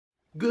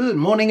Good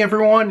morning,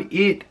 everyone.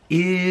 It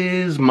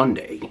is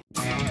Monday.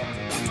 Hey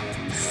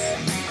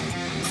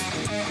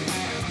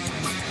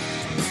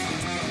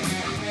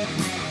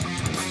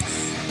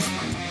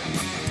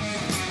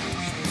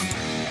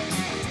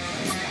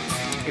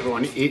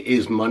everyone, it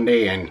is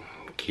Monday, and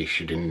in case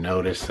you didn't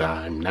notice,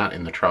 I'm not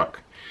in the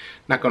truck.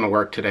 Not going to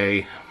work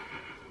today.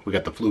 We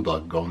got the flu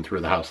bug going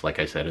through the house, like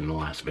I said in the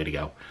last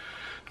video.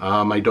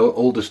 My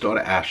oldest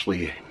daughter,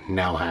 Ashley,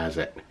 now has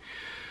it.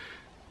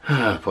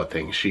 Poor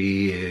thing,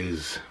 she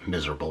is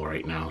miserable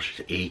right now.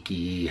 She's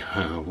achy.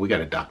 We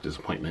got a doctor's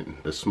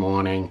appointment this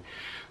morning,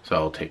 so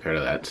I'll take her to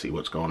that and see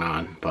what's going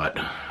on. But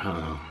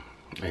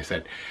like I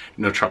said,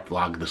 no truck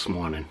vlog this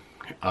morning.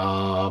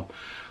 Other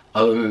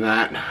than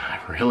that,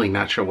 I'm really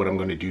not sure what I'm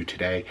going to do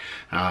today.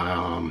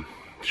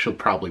 She'll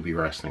probably be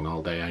resting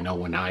all day. I know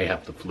when I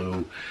have the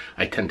flu,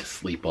 I tend to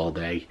sleep all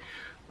day.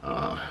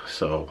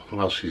 So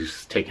while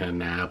she's taking a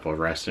nap or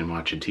resting,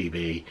 watching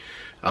TV,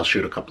 I'll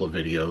shoot a couple of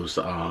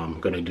videos. I'm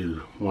going to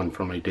do one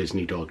for my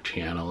Disney Dog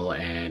channel,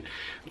 and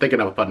I'm thinking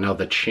of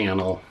another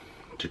channel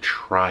to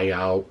try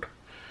out.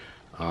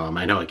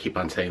 I know I keep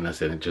on saying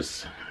this, and it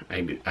just,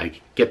 I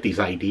get these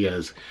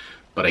ideas,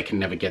 but I can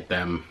never get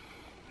them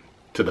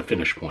to the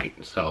finish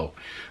point. So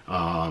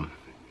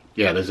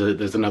yeah,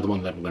 there's another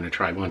one that I'm going to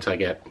try. Once I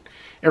get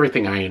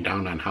everything ironed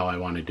down on how I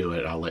want to do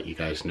it, I'll let you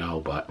guys know.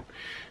 But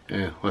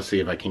let's see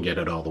if I can get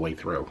it all the way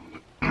through.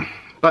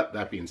 But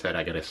that being said,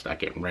 I gotta start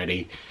getting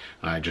ready.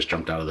 I just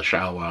jumped out of the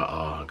shower.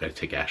 I gotta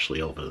take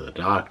Ashley over to the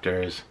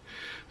doctor's.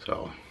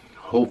 So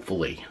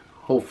hopefully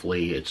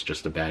it's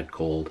just a bad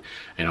cold.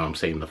 I know I'm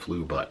saying the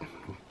flu, but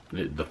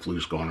the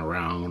flu's going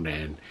around,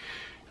 and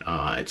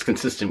it's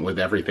consistent with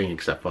everything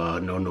except for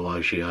no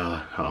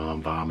nausea,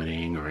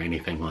 vomiting, or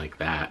anything like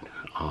that.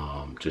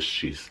 Just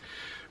she's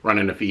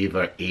running a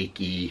fever,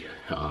 achy.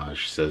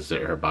 She says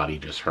that her body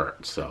just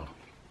hurts. So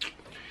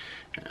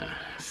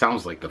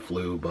sounds like the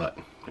flu, but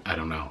I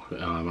don't know.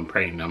 I'm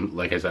praying.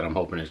 Like I said, I'm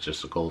hoping it's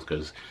just a cold,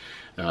 because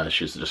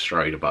she's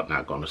destroyed about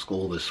not going to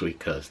school this week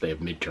because they have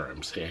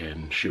midterms,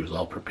 and she was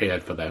all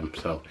prepared for them.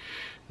 So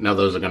now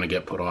those are going to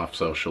get put off,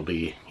 so she'll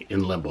be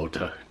in limbo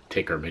to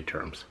take her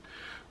midterms.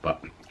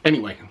 But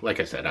anyway, like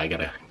I said, I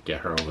gotta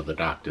get her over to the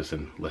doctor's,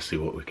 and let's see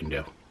what we can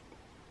do.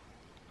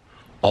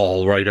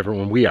 All right,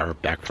 everyone, we are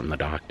back from the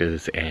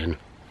doctor's, and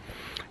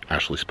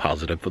Ashley's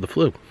positive for the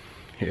flu.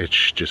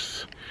 It's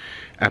just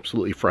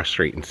absolutely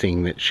frustrating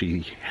seeing that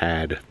she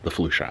had the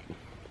flu shot.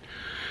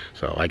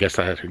 So I guess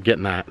I'm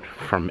getting that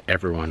from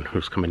everyone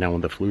who's coming down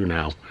with the flu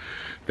now,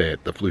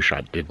 that the flu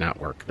shot did not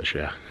work this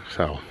year.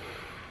 So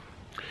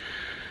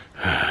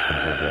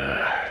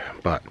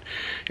but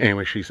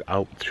anyway, she's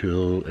out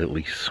till at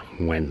least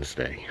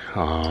Wednesday.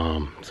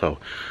 So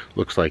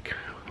looks like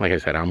I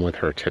said, I'm with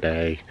her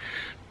today.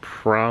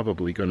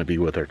 Probably going to be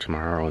with her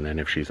tomorrow, and then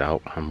if she's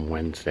out on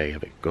Wednesday,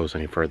 if it goes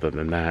any further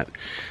than that,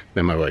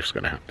 then my wife's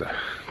going to have to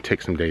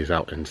take some days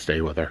out and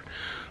stay with her.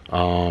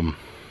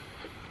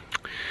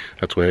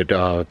 That's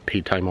what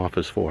paid time off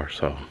is for.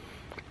 So,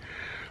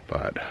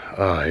 but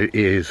it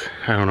is,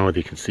 I don't know if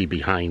you can see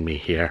behind me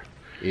here,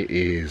 it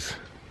is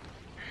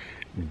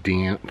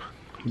damp,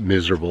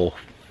 miserable,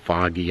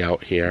 foggy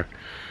out here.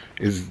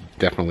 Is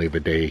definitely the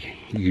day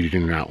you do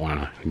not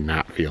want to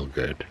not feel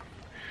good.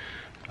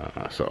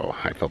 So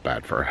I felt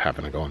bad for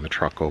having to go in the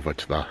truck over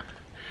to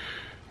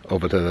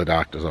the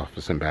doctor's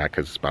office and back,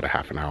 because it's about a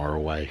half an hour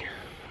away.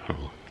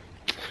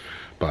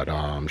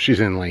 But she's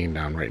laying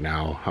down right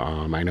now.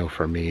 I know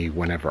for me,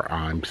 whenever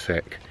I'm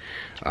sick,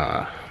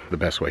 the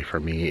best way for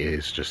me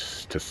is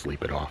just to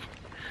sleep it off.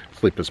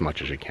 Sleep as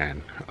much as you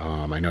can.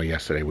 I know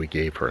yesterday we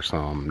gave her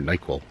some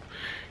NyQuil,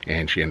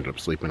 and she ended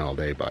up sleeping all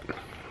day, but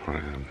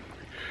I'm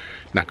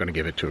not going to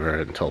give it to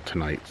her until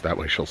tonight. So that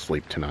way she'll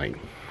sleep tonight.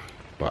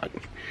 But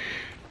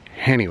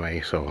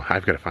anyway, so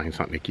I've got to find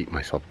something to keep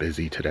myself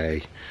busy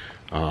today.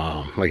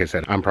 Like I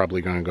said, I'm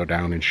probably going to go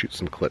down and shoot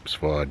some clips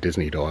for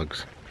Disney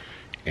Dogs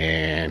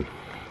and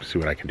see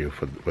what I can do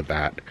with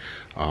that.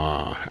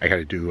 I got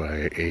to do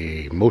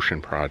a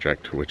motion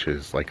project, which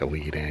is like a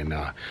lead in,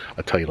 a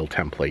title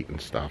template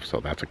and stuff. So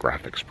that's a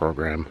graphics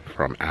program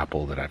from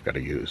Apple that I've got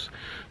to use.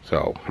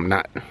 So I'm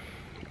not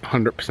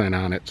 100%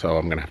 on it, so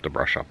I'm going to have to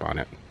brush up on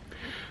it.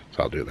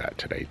 So I'll do that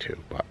today too.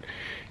 But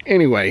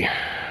anyway,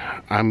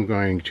 I'm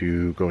going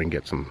to go and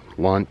get some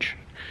lunch,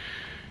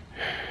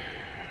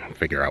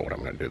 figure out what I'm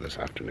going to do this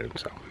afternoon.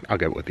 So I'll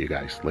get with you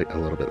guys a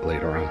little bit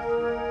later on.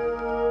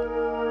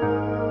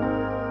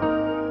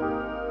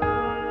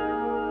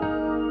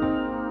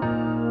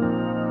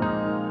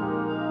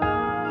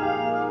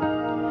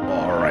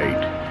 All right,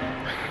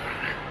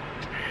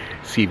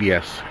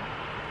 CVS.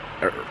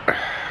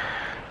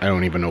 I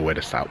don't even know where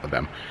to start with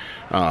them.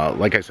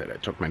 Like I said, I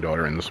took my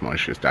daughter in this morning.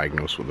 She was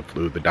diagnosed with the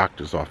flu. The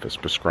doctor's office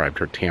prescribed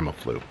her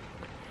Tamiflu.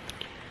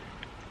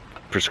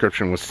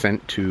 Prescription was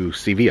sent to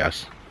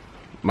CVS.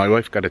 My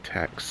wife got a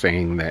text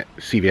saying that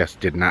CVS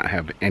did not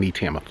have any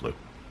Tamiflu.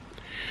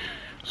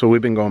 So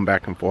we've been going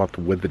back and forth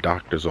with the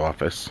doctor's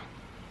office,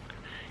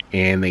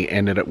 and they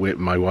ended up with,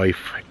 my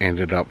wife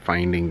ended up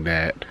finding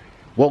that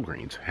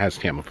Walgreens has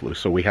Tamiflu,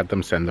 so we had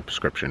them send the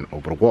prescription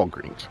over to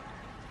Walgreens.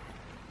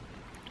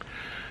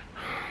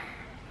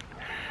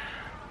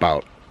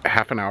 About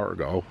half an hour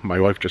ago, my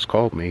wife just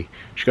called me.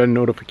 She got a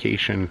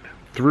notification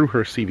through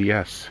her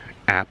CVS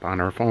app on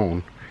her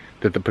phone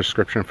that the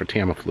prescription for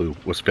Tamiflu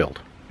was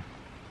filled.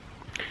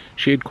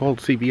 She had called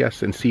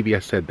CVS, and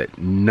CVS said that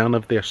none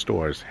of their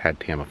stores had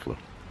Tamiflu.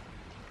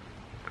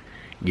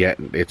 Yet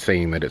it's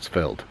saying that it's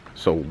filled.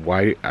 So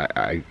why?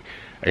 I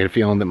had a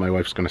feeling that my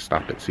wife's going to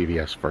stop at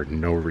CVS for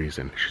no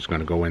reason. She's going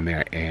to go in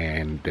there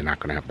and they're not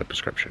going to have the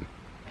prescription.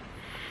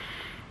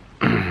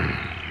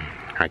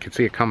 I could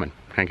see it coming.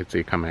 I could see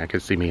it coming. I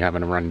could see me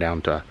having to run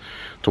down to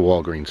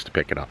Walgreens to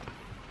pick it up.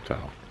 So,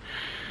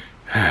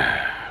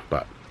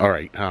 but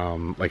alright,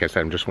 like I said,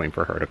 I'm just waiting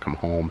for her to come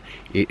home.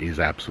 It is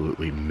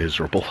absolutely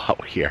miserable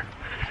out here.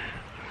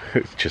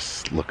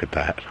 Just look at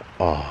that.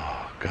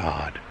 Oh,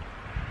 God.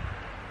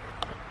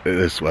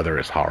 This weather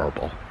is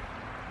horrible.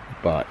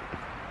 But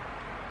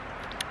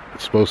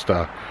it's supposed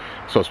to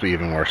be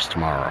even worse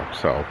tomorrow.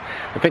 So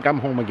I think I'm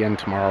home again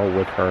tomorrow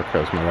with her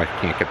because my wife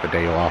can't get the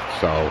day off.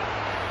 So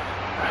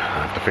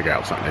I have to figure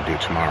out something to do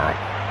tomorrow.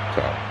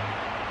 So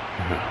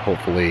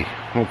hopefully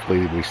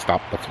we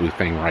stop the flu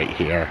thing right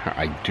here.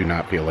 I do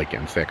not feel like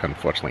getting sick.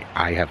 Unfortunately,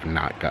 I have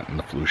not gotten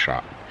the flu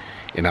shot,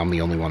 and I'm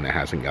the only one that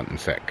hasn't gotten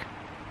sick.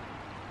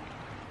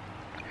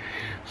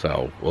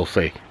 So we'll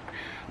see.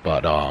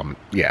 But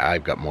yeah,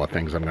 I've got more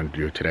things I'm going to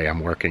do today.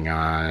 I'm working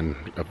on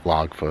a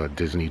vlog for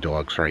Disney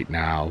Dogs right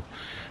now,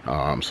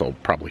 so I'll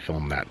probably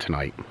film that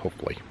tonight.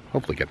 Hopefully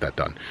get that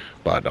done.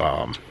 But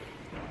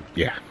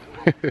yeah,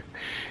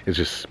 it's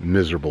just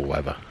miserable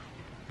weather,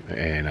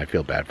 and I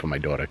feel bad for my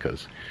daughter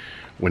because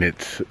when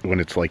it's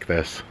like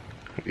this,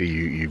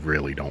 you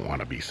really don't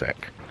want to be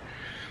sick.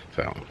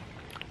 So,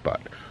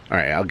 but all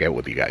right, I'll get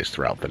with you guys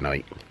throughout the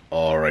night.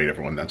 All right,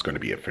 everyone, that's going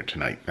to be it for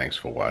tonight. Thanks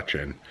for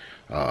watching.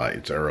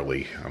 It's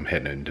early. I'm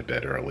heading into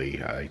bed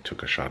early. I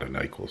took a shot of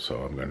NyQuil,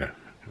 so I'm going to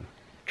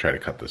try to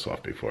cut this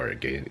off before it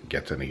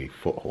gets any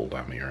foothold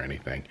on me or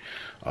anything.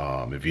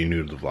 If you're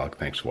new to the vlog,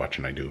 thanks for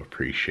watching. I do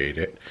appreciate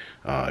it.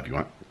 If you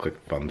want, click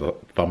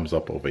thumbs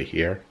up over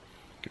here.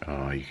 You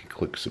can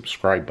click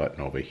subscribe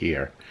button over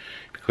here.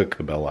 If you click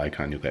the bell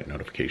icon, you'll get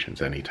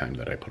notifications anytime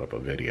that I put up a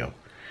video.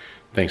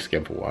 Thanks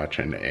again for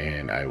watching,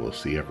 and I will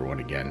see everyone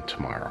again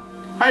tomorrow.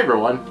 Hi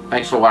everyone,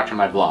 thanks for watching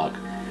my vlog.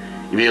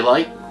 If you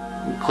like,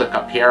 click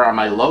up here on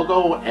my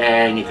logo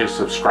and you can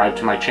subscribe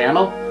to my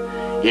channel.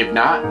 If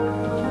not,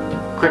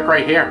 click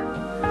right here.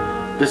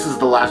 This is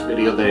the last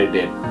video that I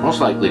did,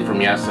 most likely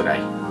from yesterday.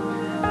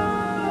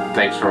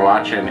 Thanks for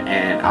watching,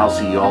 and I'll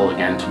see you all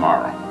again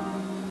tomorrow.